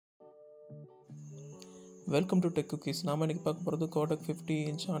Welcome to tech cookies. நாம இன்னைக்கு பார்க்க போகிறது Kodak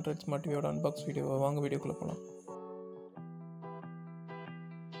 50-inch ஆண்ட்ராய்ட் ஸ்மார்ட் டிவியோட அன்பாக்ஸ் வீடியோ. வாங்க வீடியோக்குள்ளே போகலாம்.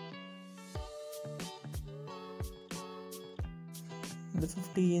 இந்த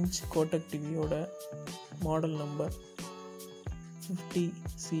 50-inch Kodak டிவியோட மாடல் நம்பர்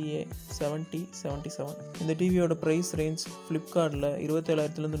 50CA7077. இந்த டிவியோட ப்ரைஸ் ரேஞ்ச் ஃப்ளிப்கார்ட்டில்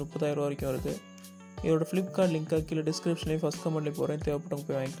 27,000 30,000 வரைக்கும் வருது. இதோட ஃப்ளிப்கார்ட் லிங்க்கை கீழே டிஸ்கிரிப்ஷன்லேயும் ஃபஸ்ட் கமெண்ட்லேயும் போகிறேன், தேவைப்பட்டவங்க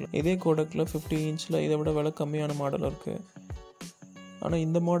போய் வாங்கிக்கலாம். இதே கோடக்கில் 50-inchல இதை விட விலை கம்மியான மாடல் இருக்குது. ஆனால்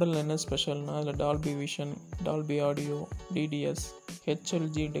இந்த மாடலில் என்ன ஸ்பெஷல்னால் அதில் Dolby vision, Dolby audio, TDS,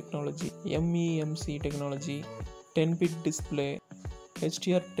 HLG technology, MEMC technology, 10-bit display,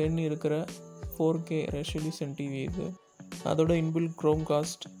 HDR10 இருக்கிற 4K ரெசல்யூஷன் டிவி இது. அதோட inbuilt Chrome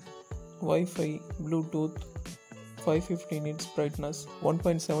cost, wifi, Bluetooth, 550 nits brightness,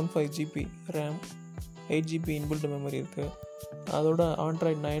 1.75 GB RAM, 8 GB inbuilt memory இருக்குது. அதோட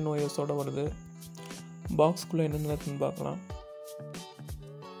ஆண்ட்ராய்ட் 9 OSோட வருது. பாக்ஸ்குள்ளே என்னென்ன இருக்குன்னு பார்க்கலாம்.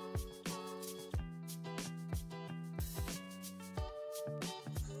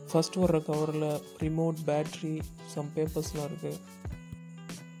 ஃபஸ்ட் வர்ற கவரில் ரிமோட், பேட்ரி, சம் பேப்பர்ஸ்லாம் இருக்குது.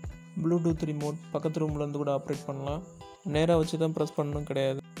 ப்ளூடூத் ரிமோட் பக்கத்து ரூம்லேருந்து கூட ஆப்ரேட் பண்ணலாம். நேராக வச்சு தான் ப்ரெஸ் பண்ணணும்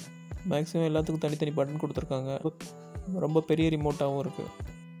கிடையாது. மேக்ஸிமம் எல்லாத்துக்கும் தனித்தனி பட்டன் கொடுத்துருக்காங்க. ரொம்ப பெரிய ரிமோட்டாகவும் இருக்குது.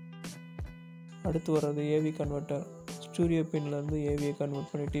 அடுத்து வர்றது ஏவி கன்வெர்ட்டர். ஸ்டூடியோ பின்லேருந்து ஏவியை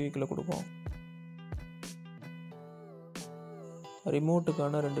கன்வெர்ட் பண்ணி டிவிக்குள்ளே கொடுப்போம்.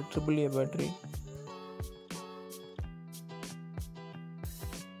 ரிமோட்டுக்கான 2 AAA பேட்டரி.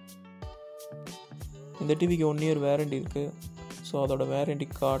 இந்த டிவிக்கு 1 year வேரண்டி இருக்குது. ஸோ அதோட வேரண்டி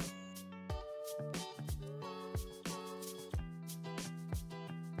கார்டு,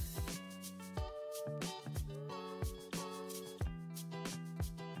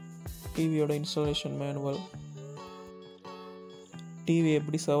 டிவியோட இன்ஸ்டாலேஷன் மேனுவல், டிவி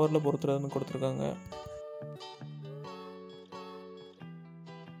எப்படி சவரில் பொறுத்துறதுன்னு கொடுத்துருக்காங்க.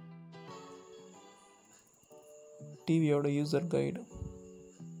 டிவியோட யூசர் கைடு,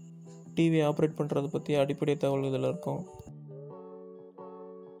 டிவி ஆப்ரேட் பண்ணுறதை பற்றி அடிப்படை தகவல் இதில் இருக்கும்.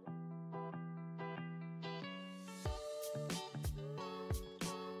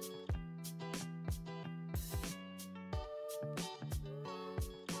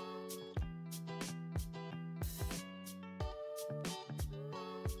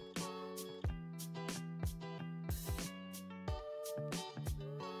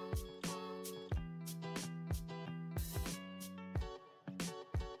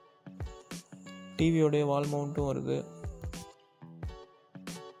 டிவியோடைய வால் மவுண்ட்டும் வருது.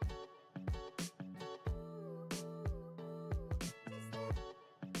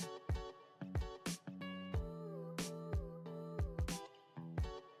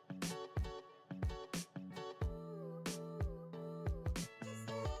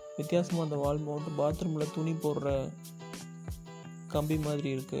 வித்தியாசமாக அந்த வால் மவுண்ட் பாத்ரூமில் துணி போடுற கம்பி மாதிரி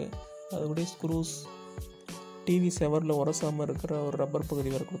இருக்குது. அதோடைய ஸ்க்ரூஸ், டிவி செவரில் உரசாமல் இருக்கிற ஒரு ரப்பர்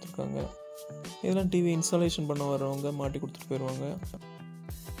பகுதி வரை கொடுத்துருக்காங்க. இதெல்லாம் டிவி இன்ஸ்டாலேஷன் பண்ண வரவங்க மாட்டி கொடுத்துட்டு போயிடுவாங்க.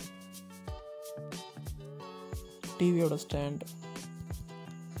 டிவியோட ஸ்டாண்ட்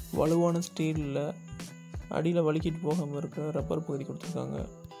வலுவான ஸ்டீலில் அடியில் வலிக்கிட்டு போகாமல் இருக்கிற ரப்பர் பகுதி கொடுத்துருக்காங்க.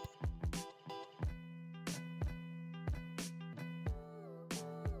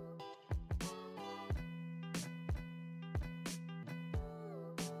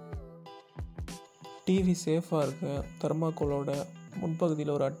 டிவி சேஃபாக இருக்க தெர்மாக்கோலோட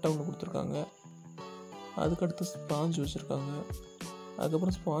முன்பகுதியில் ஒரு அட்டை ஒன்று கொடுத்துருக்காங்க. அதுக்கடுத்து ஸ்பாஞ்ச் வச்சுருக்காங்க.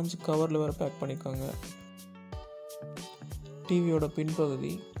 அதுக்கப்புறம் ஸ்பாஞ்ச் கவரில் வேறு பேக் பண்ணியிருக்காங்க. டிவியோட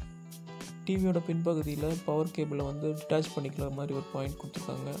பின்பகுதியில் பவர் கேபிளை டிட்டாச் பண்ணிக்கிற மாதிரி ஒரு பாயிண்ட்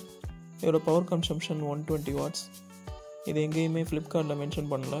கொடுத்துருக்காங்க. இதோட பவர் கன்சம்ஷன் 120 watts. இது எங்கேயுமே ஃப்ளிப்கார்ட்டில்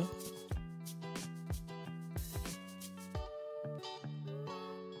மென்ஷன் பண்ணல.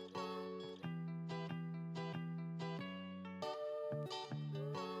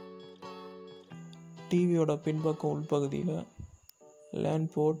 டிவியோட பின்பக்கம் உள்பகுதியில் lane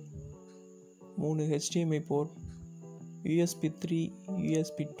board, 3 HDMI board, USB 3,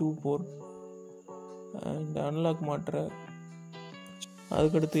 USB 2 board and unlock மாட்டுற,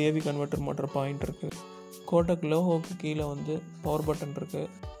 அதுக்கடுத்து ஏவி கன்வெர்ட்டர் மாட்டுற பாயிண்ட் இருக்குது. கோடக் லோகோவுக்கு கீழே பவர் பட்டன் இருக்குது.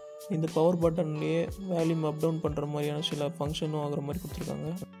 இந்த பவர் பட்டன்லேயே வேல்யூம் அப் டவுன் பண்ணுற மாதிரியான சில ஃபங்க்ஷனும் ஆகிற மாதிரி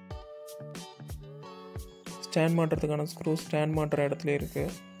கொடுத்துருக்காங்க. ஸ்டாண்ட் மாட்டுறதுக்கான ஸ்க்ரூ ஸ்டாண்ட் மாட்டுற இடத்துல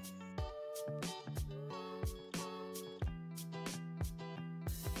இருக்குது.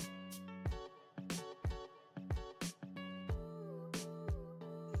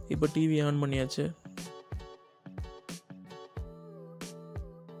 இப்போ டிவி ஆன் பண்ணியாச்சு.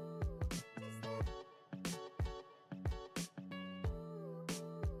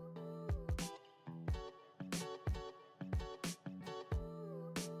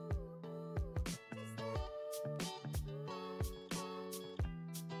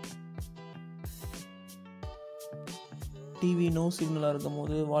 டிவி நோ சிக்னலாக இருக்கும்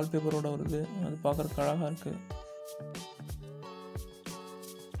போது வால்பேப்பரோடு வருது, அது பார்க்குறக்கு அழகாக இருக்குது.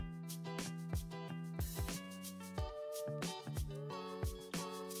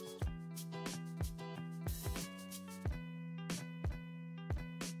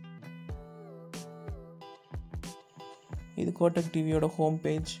 இது கோடக் டிவியோட home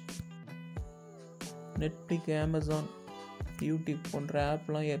page. Netflix, Amazon, YouTube போன்ற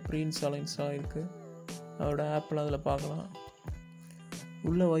ஆப்லாம் ப்ரீ இன்ஸ்டால் இருக்குது. அதோட ஆப்லாம் அதில் பார்க்கலாம்.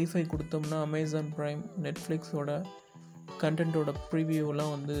 உள்ள வைஃபை கொடுத்தோம்னா அமேசான் ப்ரைம், நெட்ஃப்ளிக்ஸோட கண்டென்ட்டோட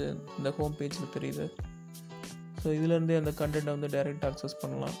ப்ரிவியூலாம் வந்து இந்த ஹோம் பேஜில் தெரியுது. ஸோ இதுலேருந்தே அந்த கண்டென்ட்டை வந்து டைரெக்ட் ஆக்சஸ்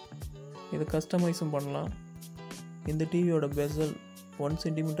பண்ணலாம். இதை கஸ்டமைஸும் பண்ணலாம். இந்த டிவியோட பெசல் 1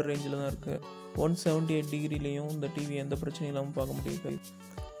 சென்டிமீட்டர் ரேஞ்சில் தான் இருக்குது. 178 டிகிரிலையும் இந்த டிவி எந்த பிரச்சனையும் இல்லாமல் பார்க்க முடியுது.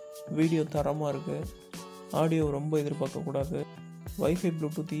 வீடியோ தரமாக இருக்குது. ஆடியோ ரொம்ப எதிர்பார்க்கக்கூடாது. வைஃபை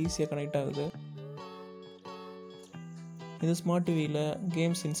ப்ளூடூத் ஈஸியாக கனெக்ட் ஆகுது. இந்த ஸ்மார்ட் டிவியில்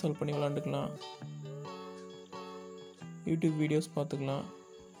கேம்ஸ் இன்ஸ்டால் பண்ணி விளாண்டுக்கலாம். யூடியூப் வீடியோஸ் பார்த்துக்கலாம்.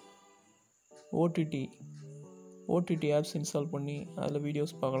 ஓடிடி ஆப்ஸ் இன்ஸ்டால் பண்ணி அதில்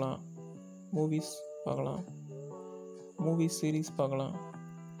வீடியோஸ் பார்க்கலாம். மூவிஸ் பார்க்கலாம். சீரீஸ் பார்க்கலாம்.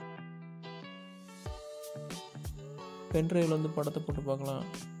 பென்ட்ரைவில் வந்து படத்தை போட்டு பார்க்கலாம்.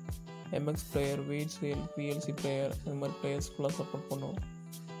 MX player, VHDL, PLC player, இந்த மாதிரி பிளேயர்ஸ் ஃபுல்லாக சப்போர்ட் பண்ணும்.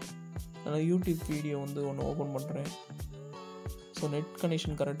 ஆனால் யூடியூப் வீடியோ வந்து ஒன்று ஓப்பன் பண்ணுறேன். ஸோ நெட்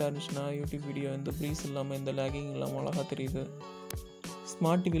கனெக்ஷன் கரெக்டாக இருந்துச்சுன்னா யூடியூப் வீடியோ எந்த ப்ரீஸ் இல்லாமல் எந்த லேகிங் இல்லாமல் அழகாக தெரியுது.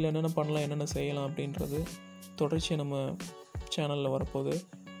 ஸ்மார்ட் டிவியில் என்னென்ன பண்ணலாம், என்னென்ன செய்யலாம் அப்படின்றது தொடர்ச்சியாக நம்ம சேனலில் வரப்போகுது.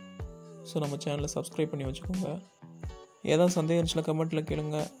 ஸோ நம்ம சேனலை சப்ஸ்கிரைப் பண்ணி வச்சுக்கோங்க. ஏதாவது சந்தேகம் இருந்துச்சுன்னா கமெண்ட்டில்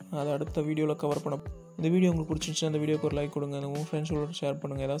கேளுங்க, அதை அடுத்த வீடியோவில் கவர் பண்ண. இந்த வீடியோ உங்களுக்கு பிடிச்சிருந்துச்சுன்னா இந்த வீடியோக்கு ஒரு லைக் கொடுங்க. உங்கள் ஃப்ரெண்ட்ஸோட ஷேர்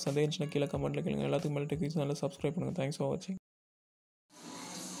பண்ணுங்கள். ஏதாவது சந்தேகம் இருந்துச்சுன்னா கீழே கமெண்ட்டில் கேளுங்க. எல்லாத்துக்கும் மேலே டெக் சேனலை சப்ஸ்கிரைப் பண்ணுங்கள். தேங்க்ஸ் ஃபார் வாட்சிங்.